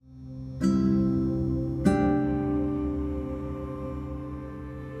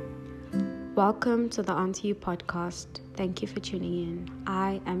Welcome to the On To You podcast. Thank you for tuning in.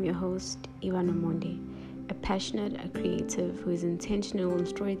 I am your host, Ivana Monde, a passionate, creative who is intentional in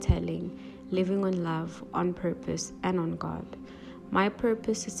storytelling, living on love, on purpose, and on God. My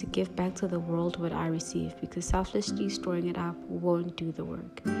purpose is to give back to the world what I receive, because selflessly storing it up won't do the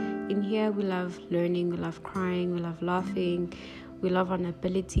work. In here, we love learning, we love crying, we love laughing, we love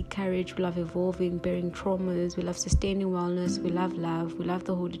vulnerability, courage, we love evolving, bearing traumas, we love sustaining wellness, we love love, we love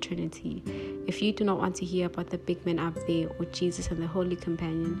the Holy Trinity. If you do not want to hear about the big man up there or Jesus and the Holy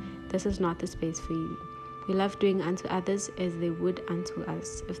Companion, this is not the space for you. We love doing unto others as they would unto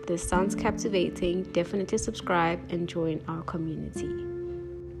us. If this sounds captivating, definitely subscribe and join our community.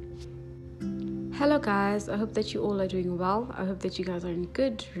 Hello guys, I hope that you all are doing well. I hope that you guys are in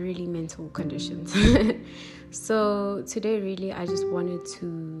good, really mental conditions. So today really I just wanted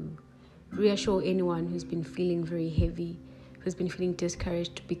to reassure anyone who's been feeling very heavy, who's been feeling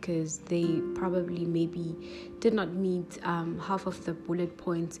discouraged because they probably maybe did not meet half of the bullet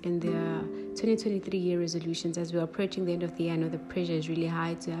points in their 2023 year resolutions. As we're approaching the end of the year, I know the pressure is really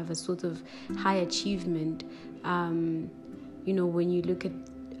high to have a sort of high achievement. When you look at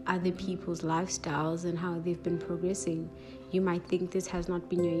other people's lifestyles and how they've been progressing, you might think this has not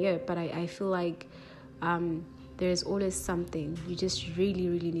been your year, but I feel like there's always something. You just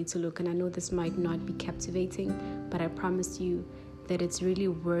really need to look. And I know this might not be captivating, but I promise you that it's really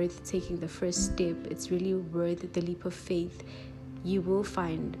worth taking the first step. It's really worth the leap of faith. You will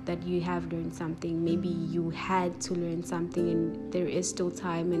find that you have learned something. Maybe you had to learn something and there is still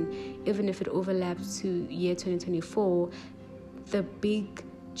time. And even if it overlaps to year 2024, the big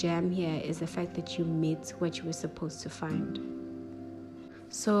jam here is the fact that you met what you were supposed to find.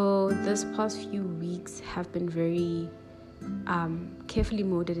 So this past few weeks have been very carefully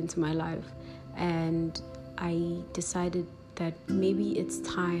molded into my life, and I decided that maybe it's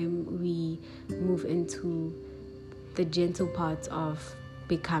time we move into the gentle parts of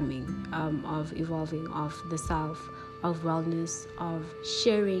becoming, of evolving, of the self, of wellness, of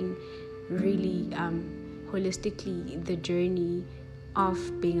sharing really holistically the journey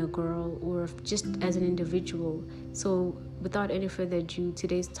of being a girl or just as an individual. So without any further ado,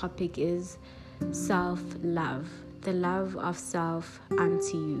 today's topic is self-love, the love of self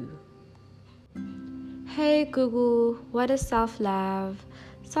unto you. Hey Google, what is self-love?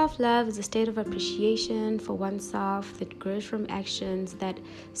 Self-love is a state of appreciation for oneself that grows from actions that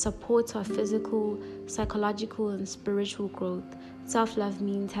support our physical, psychological, and spiritual growth. Self-love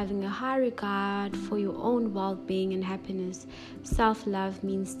means having a high regard for your own well-being and happiness. Self-love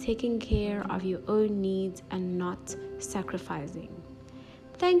means taking care of your own needs and not sacrificing.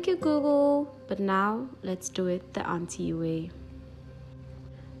 Thank you, Google. But now, let's do it the Auntie You way.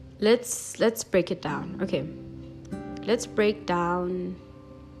 Let's break it down. Okay. Let's break down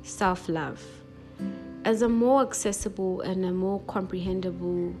self-love as a more accessible and a more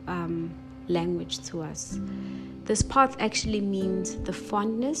comprehensible language to us. This part actually means the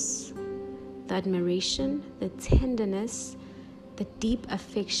fondness, the admiration, the tenderness, the deep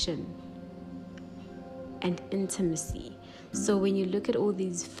affection, and intimacy. So when you look at all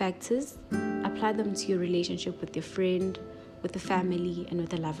these factors, apply them to your relationship with your friend, with the family, and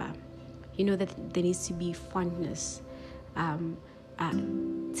with the lover. You know that there needs to be fondness,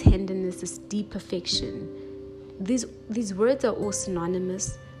 tenderness, this deep affection. These words are all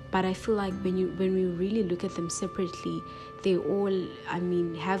synonymous, but I feel like when we really look at them separately, they all,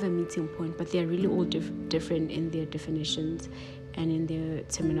 have a meeting point, but they're really all different in their definitions and in their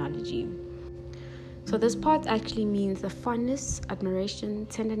terminology. So this part actually means the fondness, admiration,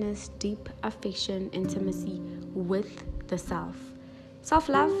 tenderness, deep affection, intimacy with the self.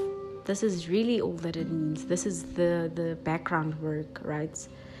 Self-love, this is really all that it means. This is the background work, right?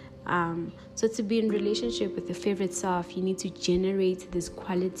 So to be in relationship with your favorite self, you need to generate these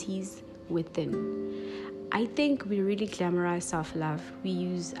qualities within. I think we really glamorize self-love. We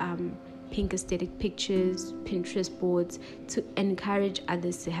use pink aesthetic pictures, Pinterest boards to encourage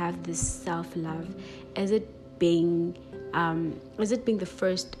others to have this self-love, as it being the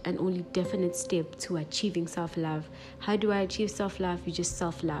first and only definite step to achieving self-love. How do I achieve self-love? You just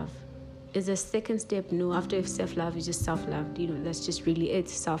self-love. Is a second step? No. After self-love, is just self-love. That's just really it.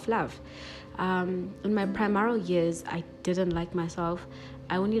 Self-love. In my primary years, I didn't like myself.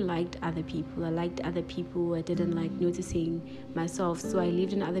 I only liked other people. I liked other people. I didn't like noticing myself. So I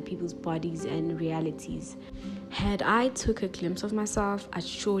lived in other people's bodies and realities. Had I took a glimpse of myself, I'd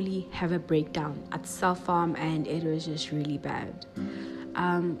surely have a breakdown. I'd self-harm, and it was just really bad.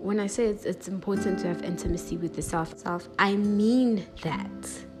 When I say it's important to have intimacy with the self, I mean that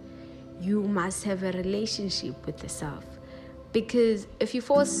you must have a relationship with the self. Because if you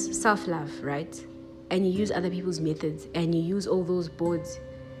force self-love, right, and you use other people's methods and you use all those boards,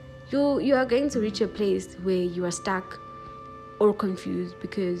 you are going to reach a place where you are stuck or confused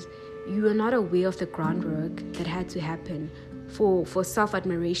because you are not aware of the groundwork that had to happen for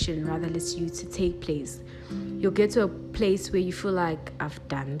self-admiration, rather, let's you to take place. You'll get to a place where you feel like, I've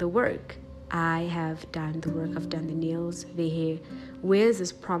done the work. I have done the work. I've done the nails, the hair. Where's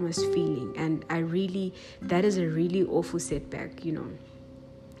this promised feeling? And that is a really awful setback,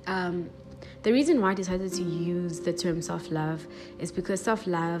 The reason why I decided to use the term self-love is because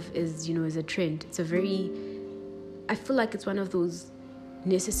self-love is a trend. I feel like it's one of those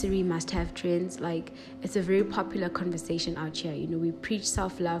necessary must-have trends. Like, it's a very popular conversation out here. We preach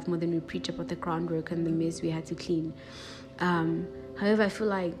self-love more than we preach about the groundwork and the mess we had to clean. However, I feel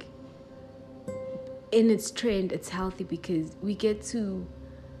like in its trend, it's healthy because we get to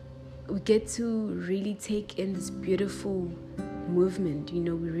really take in this beautiful movement. We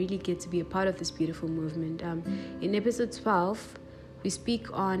really get to be a part of this beautiful movement. In episode 12, we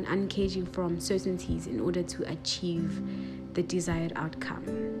speak on uncaging from certainties in order to achieve the desired outcome.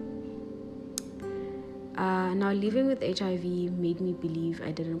 Now, living with HIV made me believe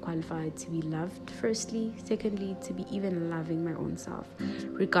I didn't qualify to be loved, firstly. Secondly, to be even loving my own self.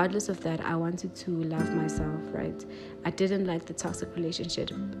 Regardless of that, I wanted to love myself, right? I didn't like the toxic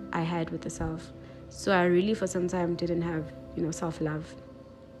relationship I had with the self. So I really, for some time, didn't have, self-love.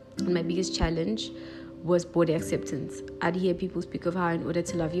 And my biggest challenge was body acceptance. I'd hear people speak of how in order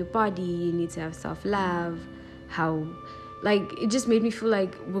to love your body, you need to have self-love, it just made me feel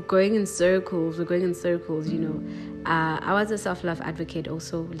like we're going in circles, I was a self-love advocate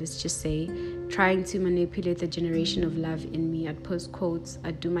also, let's just say, trying to manipulate the generation of love in me. I'd post quotes,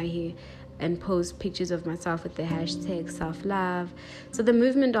 I'd do my hair, and post pictures of myself with the hashtag self-love. So the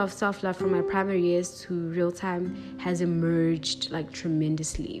movement of self-love from my primary years to real time has emerged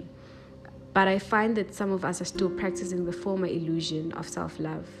tremendously. But I find that some of us are still practicing the former illusion of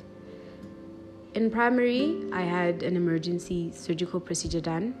self-love. In primary, I had an emergency surgical procedure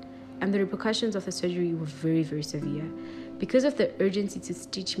done, and the repercussions of the surgery were very, very severe. Because of the urgency to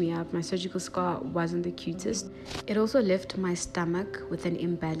stitch me up, my surgical scar wasn't the cutest. It also left my stomach with an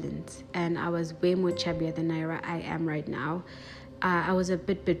imbalance, and I was way more chubbier than I am right now. I was a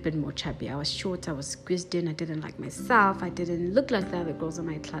bit more chubby. I was short, I was squeezed in, I didn't like myself, I didn't look like the other girls in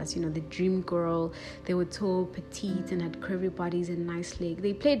my class, the dream girl. They were tall, petite, and had curvy bodies and nice legs.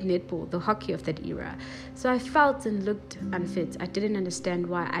 They played netball, the hockey of that era. So I felt and looked unfit. I didn't understand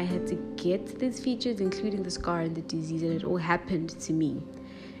why I had to get these features, including the scar and the disease, and it all happened to me.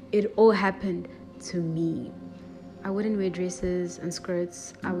 It all happened to me. I wouldn't wear dresses and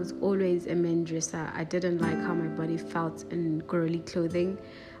skirts. I was always a men dresser. I didn't like how my body felt in girly clothing.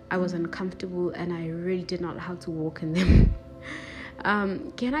 I was uncomfortable and I really did not know how to walk in them.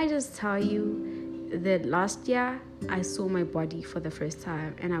 Can I just tell you that last year I saw my body for the first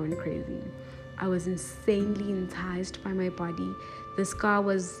time and I went crazy. I was insanely enticed by my body. The scar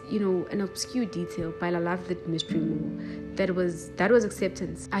was, an obscure detail, but I loved that mystery more. That was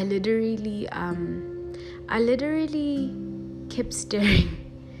acceptance. I literally kept staring,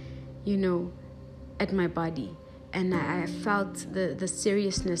 at my body. And I felt the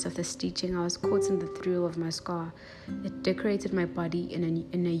seriousness of the stitching. I was caught in the thrill of my scar. It decorated my body in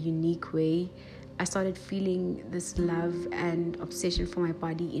a unique way. I started feeling this love and obsession for my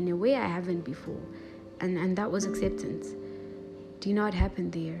body in a way I haven't before. And that was acceptance. Do you know what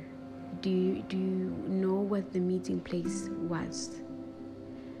happened there? Do you know what the meeting place was?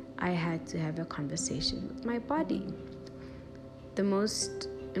 I had to have a conversation with my body. The most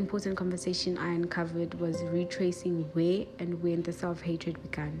important conversation I uncovered was retracing where and when the self-hatred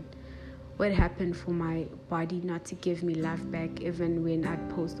began. What happened for my body not to give me love back, even when I'd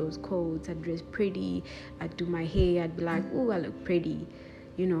post those quotes, I'd dress pretty, I'd do my hair, I'd be like, oh, I look pretty,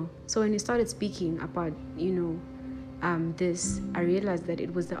 So when you started speaking about, this, I realized that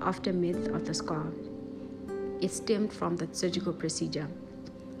it was the aftermath of the scar. It stemmed from that surgical procedure.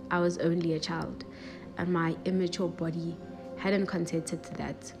 I was only a child, and my immature body hadn't consented to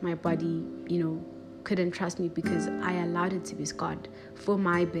that. My body, couldn't trust me because I allowed it to be scarred for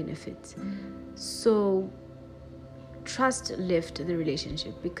my benefit. So trust left the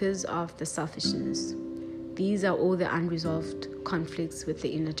relationship because of the selfishness. These are all the unresolved conflicts with the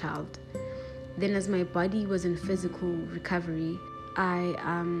inner child. Then as my body was in physical recovery, I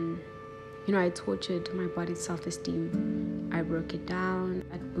tortured my body's self-esteem. I broke it down.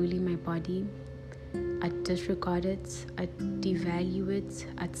 I'd bully my body. I'd disregard it. I'd devalue it.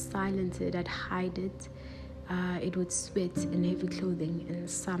 I'd silence it. I'd hide it. It would sweat in heavy clothing in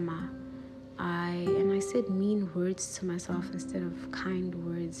summer. I said mean words to myself instead of kind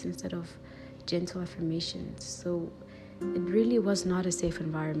words, instead of gentle affirmations. So it really was not a safe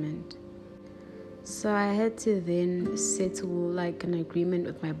environment. So I had to then settle like an agreement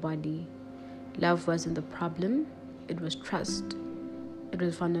with my body. Love wasn't the problem, it was trust. It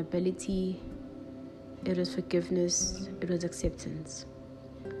was vulnerability, it was forgiveness, it was acceptance.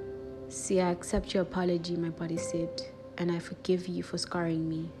 See, I accept your apology, my body said, and I forgive you for scarring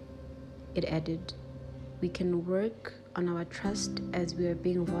me. It added, we can work on our trust as we are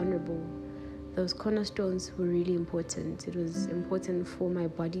being vulnerable. Those cornerstones were really important. It was important for my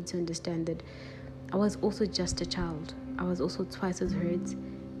body to understand that I was also just a child. I was also twice as hurt,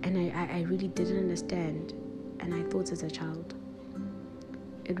 and I really didn't understand, and I thought as a child.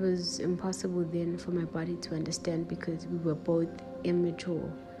 It was impossible then for my body to understand because we were both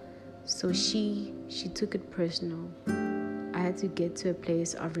immature. So she took it personal. I had to get to a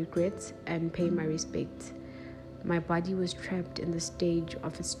place of regret and pay my respect. My body was trapped in the stage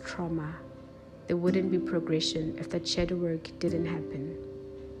of its trauma. There wouldn't be progression if that shadow work didn't happen.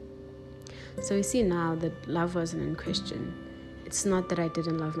 So we see now that love wasn't in question. It's not that I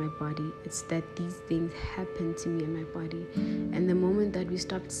didn't love my body, it's that these things happened to me and my body. And the moment that we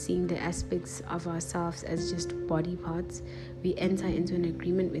stopped seeing the aspects of ourselves as just body parts, we enter into an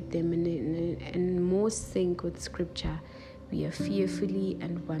agreement with them and more sync with scripture. We are fearfully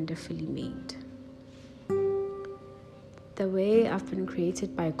and wonderfully made. The way I've been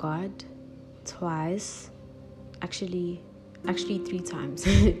created by God twice, actually 3 times.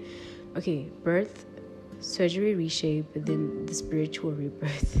 Okay, birth, surgery, reshape, but then the spiritual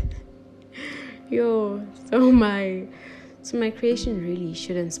rebirth. So my creation really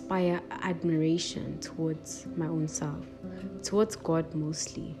should inspire admiration towards my own self, towards God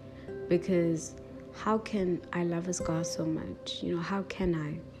mostly, because how can I love His God so much? How can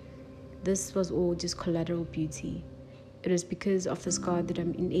I? This was all just collateral beauty. It is because of this God that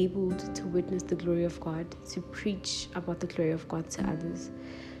I'm enabled to witness the glory of God, to preach about the glory of God to others.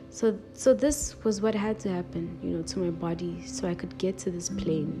 So this was what had to happen, to my body, so I could get to this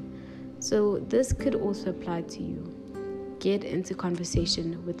plane. So this could also apply to you. Get into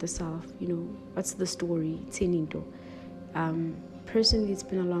conversation with the self. What's the story? Tenido. Personally, it's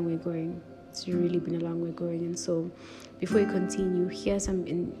been a long way going. It's really been a long way going. And so before we continue, here are some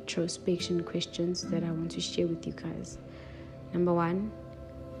introspection questions that I want to share with you guys. Number 1,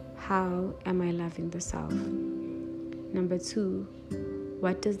 how am I loving the self? Number 2,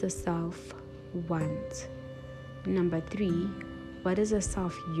 what does the self want? Number 3, what is the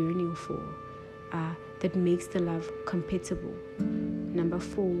self yearning for that makes the love compatible? Number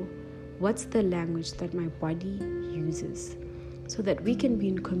 4, what's the language that my body uses so that we can be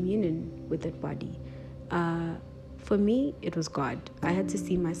in communion with that body? For me, it was God. I had to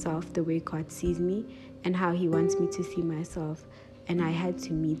see myself the way God sees me and how He wants me to see myself. And I had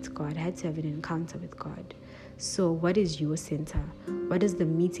to meet God. I had to have an encounter with God. So what is your center? What is the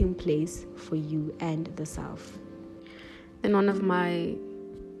meeting place for you and the self? And one of my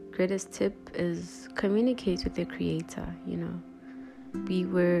greatest tip is communicate with the Creator. We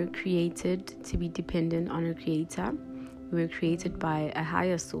were created to be dependent on a Creator. We were created by a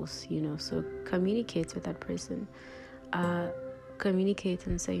higher source, so communicate with that person. Communicate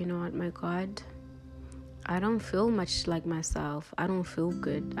and say, what, my God, I don't feel much like myself. I don't feel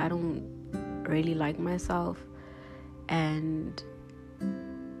good. I don't really like myself. And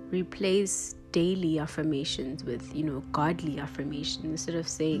replace daily affirmations with, godly affirmations. Instead of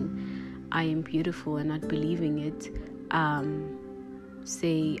saying, I am beautiful and not believing it,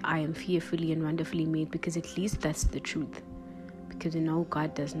 say, I am fearfully and wonderfully made, because at least that's the truth. Because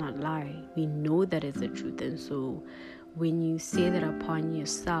God does not lie. We know that is the truth. And so when you say that upon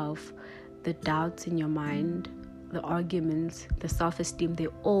yourself, the doubts in your mind, the arguments, the self-esteem, they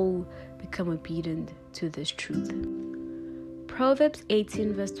all become obedient to this truth. Proverbs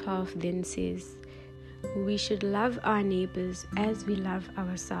 18 verse 12 then says, we should love our neighbors as we love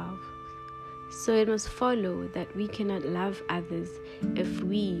ourselves. So it must follow that we cannot love others if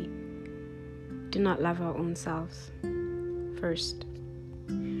we do not love our own selves first.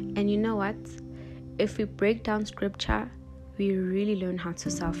 And you know what? If we break down scripture, we really learn how to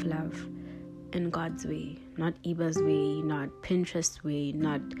self-love in God's way, not Eba's way, not Pinterest's way,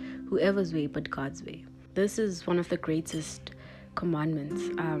 not whoever's way, but God's way. This is one of the greatest commandments,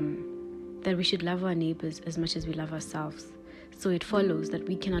 that we should love our neighbors as much as we love ourselves. So it follows that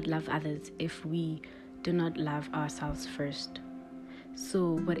we cannot love others if we do not love ourselves first.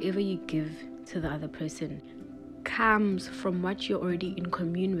 So whatever you give to the other person comes from what you're already in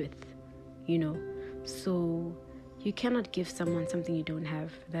commune with, So You cannot give someone something you don't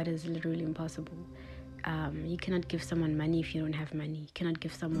have. That is literally impossible. You cannot give someone money if you don't have money. You cannot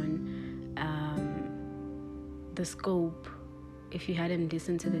give someone the scope if you hadn't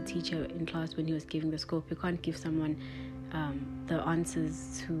listened to the teacher in class when he was giving the scope. You can't give someone the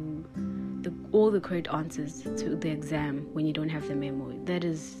answers to all the correct answers to the exam when you don't have the memo.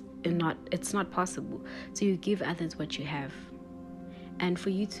 It's not possible. So you give others what you have. And for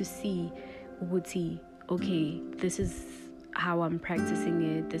you to see, okay, this is how I'm practicing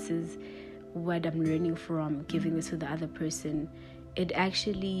it, this is what I'm learning from giving this to the other person, it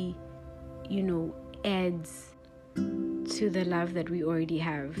actually, adds to the love that we already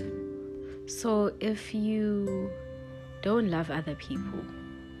have. So if you don't love other people,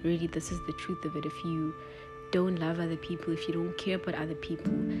 really, this is the truth of it. If you don't love other people, if you don't care about other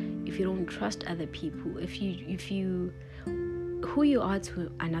people, if you don't trust other people, if you who you are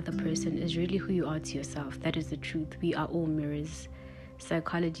to another person is really who you are to yourself. That is the truth. We are all mirrors.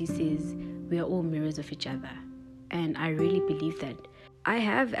 Psychology says we are all mirrors of each other. And I really believe that. I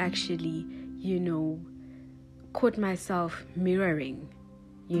have actually, caught myself mirroring.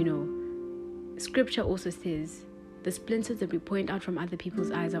 Scripture also says the splinters that we point out from other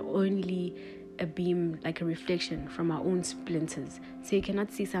people's eyes are only a beam, like a reflection from our own splinters. So you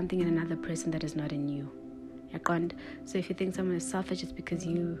cannot see something in another person that is not in you. I can't. So if you think someone is selfish, it's because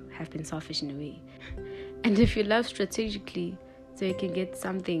you have been selfish in a way. And if you love strategically so you can get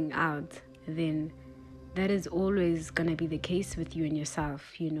something out, then that is always going to be the case with you and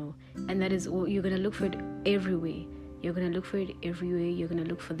yourself, And that is all. You're going to look for it everywhere. You're going to look for it everywhere. You're going to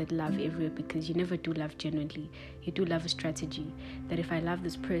look for that love everywhere, because you never do love genuinely. You do love a strategy. That if I love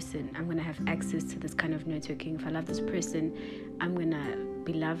this person, I'm going to have access to this kind of networking. If I love this person, I'm going to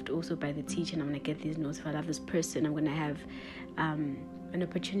be loved also by the teacher, and I'm going to get these notes. If I love this person, I'm going to have an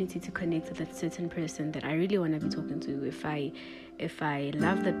opportunity to connect with that certain person that I really want to be talking to. If I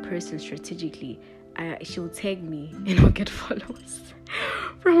love that person strategically, she'll tag me and I'll get followers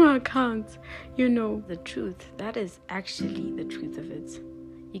from her account. The truth. That is actually the truth of it.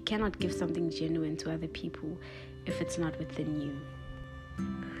 You cannot give something genuine to other people if it's not within you.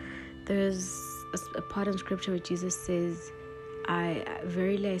 There's a part in scripture where Jesus says,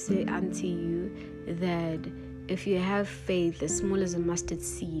 verily I say unto you that if you have faith as small as a mustard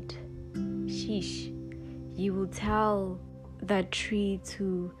seed, you will tell that tree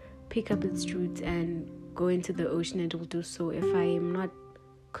to pick up its roots and go into the ocean, and it will do so. If I am not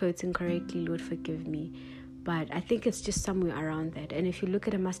quoting correctly, Lord forgive me, but I think it's just somewhere around that. And if you look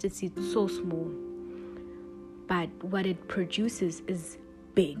at a mustard seed, it's so small, but what it produces is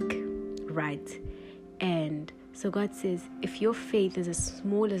big, right? And so God says, if your faith is as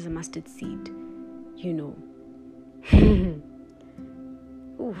small as a mustard seed,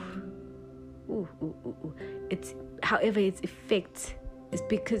 it's, however, its effect is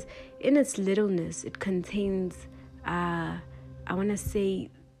because in its littleness it contains I want to say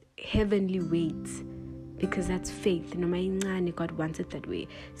heavenly weight, because that's faith. God wants it that way.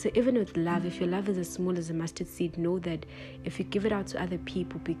 So even with love, if your love is as small as a mustard seed, know that if you give it out to other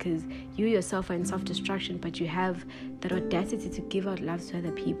people, because you yourself are in self-destruction, but you have that audacity to give out love to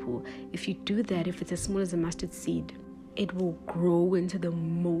other people, if you do that, if it's as small as a mustard seed, it will grow into the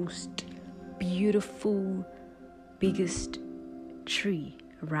most beautiful, biggest tree,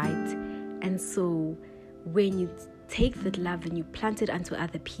 right? And so when you take that love and you plant it onto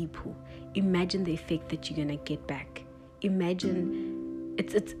other people, imagine the effect that you're gonna get back. Imagine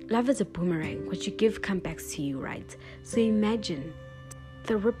it's love is a boomerang. What you give comes back to you, right? So imagine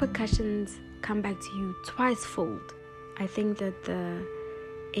the repercussions come back to you twice-fold. I think that the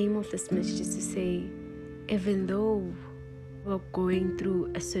aim of this message is to say, even though we're going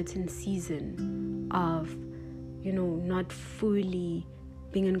through a certain season of not fully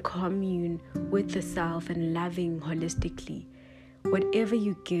being in commune with the self and loving holistically, whatever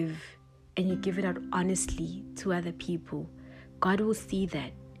you give, and you give it out honestly to other people, God will see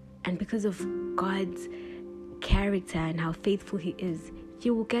that. And because of God's character and how faithful He is,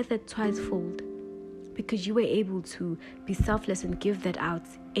 you will get that twice-fold, because you were able to be selfless and give that out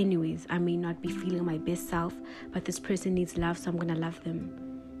anyways. I may not be feeling my best self, but this person needs love, so I'm going to love them.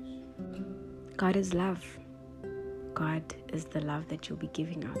 God is love. God is the love that you'll be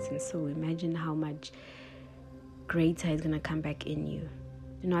giving out. And so imagine how much greater is going to come back in you.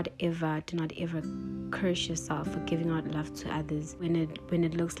 Do not ever curse yourself for giving out love to others when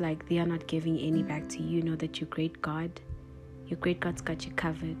it looks like they are not giving any back to you. Know that your great God's got you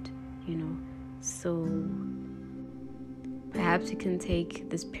covered, So perhaps you can take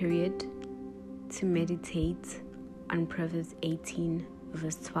this period to meditate on Proverbs 18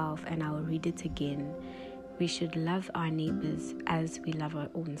 verse 12, and I will read it again, we should love our neighbors as we love our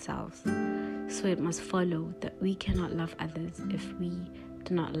own selves. So it must follow that we cannot love others if we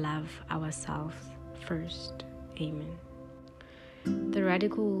do not love ourselves first. Amen. The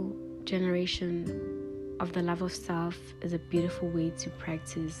radical generation of the love of self is a beautiful way to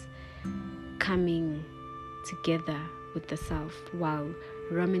practice coming together with the self while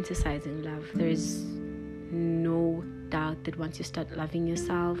romanticizing love. There is no doubt that once you start loving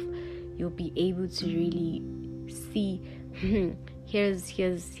yourself, you'll be able to really see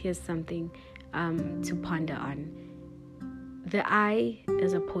here's something to ponder on. The eye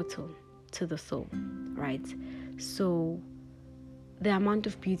is a portal to the soul, right? So the amount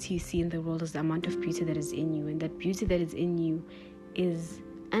of beauty you see in the world is the amount of beauty that is in you, and that beauty that is in you is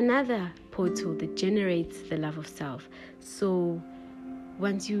another portal that generates the love of self. So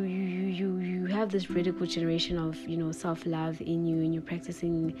once you have this radical generation of self-love in you, and you're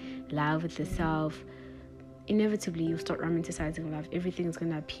practicing love with the self, inevitably you'll start romanticizing love. Everything's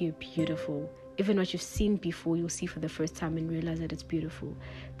gonna appear beautiful. Even what you've seen before, you'll see for the first time and realize that it's beautiful.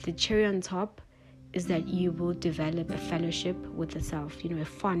 The cherry on top is that you will develop a fellowship with the self, a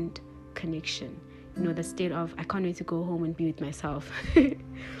fond connection. The state of, I can't wait to go home and be with myself.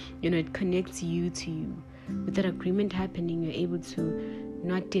 It connects you to you. With that agreement happening, you're able to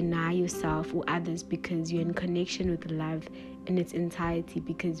not deny yourself or others because you're in connection with love in its entirety.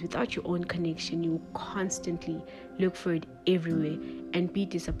 Because without your own connection, you will constantly look for it everywhere and be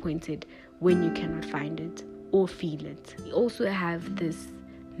disappointed when you cannot find it or feel it. We also have this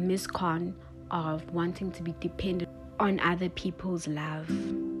miscon of wanting to be dependent on other people's love.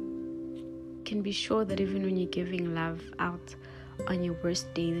 You can be sure that even when you're giving love out on your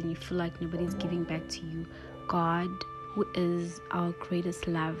worst days and you feel like nobody's giving back to you, God, who is our greatest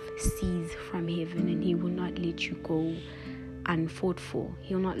love, sees from heaven, and He will not let you go unfought for.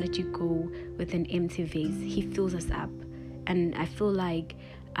 He'll not let you go with an empty vase. He fills us up. And I feel like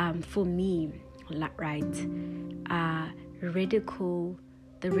for me, right,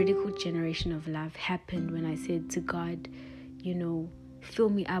 the radical generation of love happened when I said to God, fill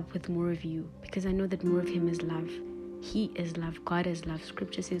me up with more of you, because I know that more of Him is love. He is love. God is love.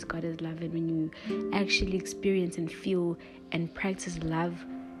 Scripture says God is love. And when you actually experience and feel and practice love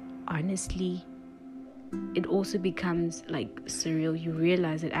honestly, it also becomes like surreal. You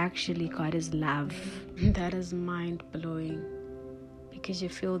realize that actually God is love. That is mind-blowing, because you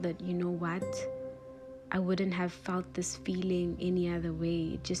feel that, what? I wouldn't have felt this feeling any other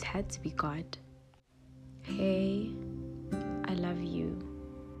way. It just had to be God. Hey, I love you.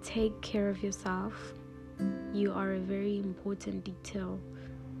 Take care of yourself. You are a very important detail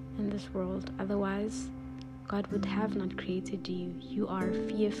in this world. Otherwise, God would have not created you. You are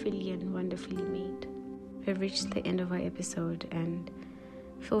fearfully and wonderfully made. We've reached the end of our episode, and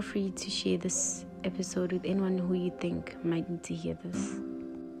feel free to share this episode with anyone who you think might need to hear this.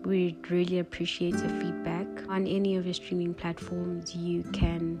 We'd really appreciate your feedback. On any of your streaming platforms, you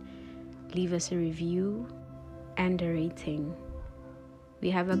can leave us a review and a rating. We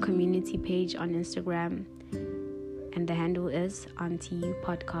have a community page on Instagram, and the handle is Auntie You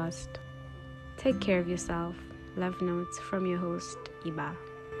Podcast. Take care of yourself. Love notes from your host, Iba.